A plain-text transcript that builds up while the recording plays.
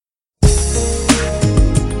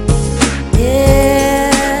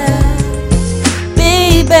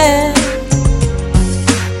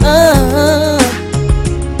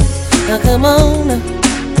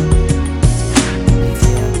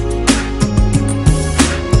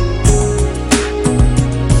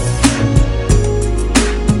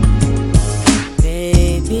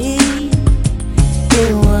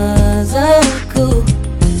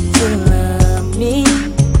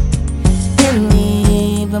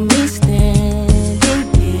got me standing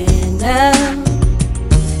here now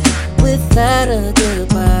without a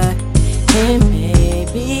goodbye. And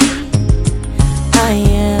maybe I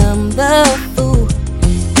am the fool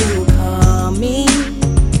you call me,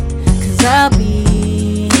 'cause I'll be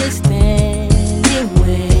here standing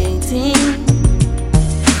waiting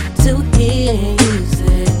to hear you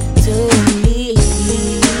say to me,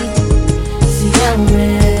 see, I'm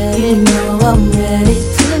ready, you know I'm ready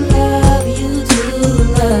to love you, to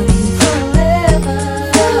love you forever.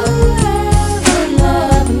 In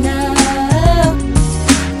love now,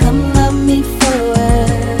 come love me forevermore.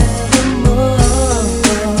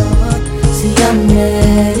 See, I'm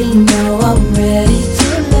ready, no, I'm ready to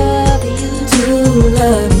love you, to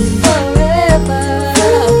love you forever.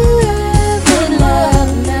 In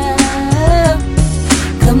love now,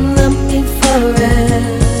 come love me forevermore.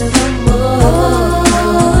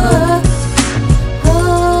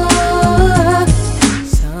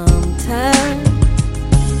 Sometimes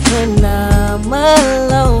when I'm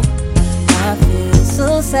alone, I feel so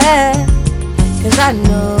sad, 'cause I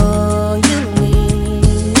know you need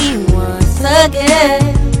me once again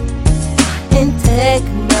and take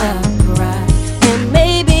my pride. And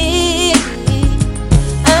maybe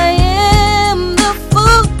I am the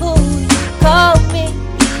fool you call me,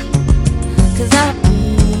 'cause I'll be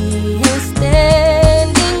here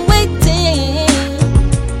standing waiting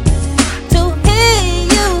to hear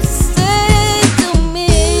you say to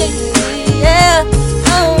me, yeah,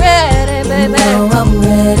 I'm ready, baby. You know I'm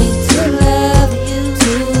ready to love you,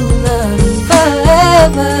 to love you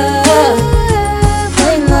forever.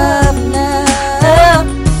 In love now,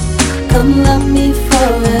 come love me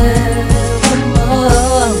forevermore.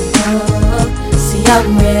 See, I'm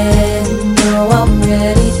ready, no, I'm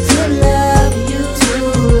ready to love you, to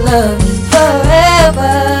love you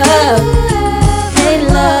forever. In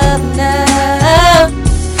love now,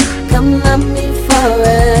 come love me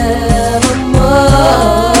forevermore.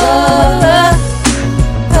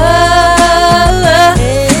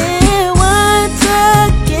 And once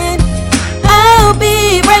again, I'll be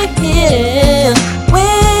right here,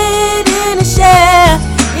 waiting to share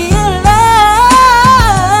your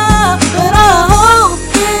love. But I hope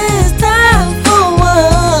this time for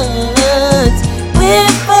once,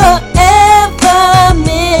 we're forever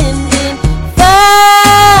mending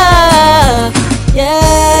fire.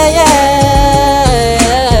 Yeah, yeah.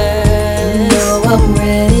 You know I'm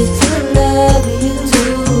ready to love you, to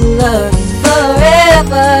love you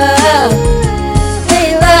forever.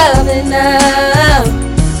 Ain't loving now,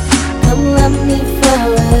 come love me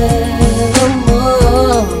forevermore.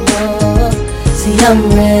 See, I'm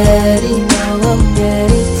ready, now I'm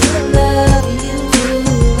ready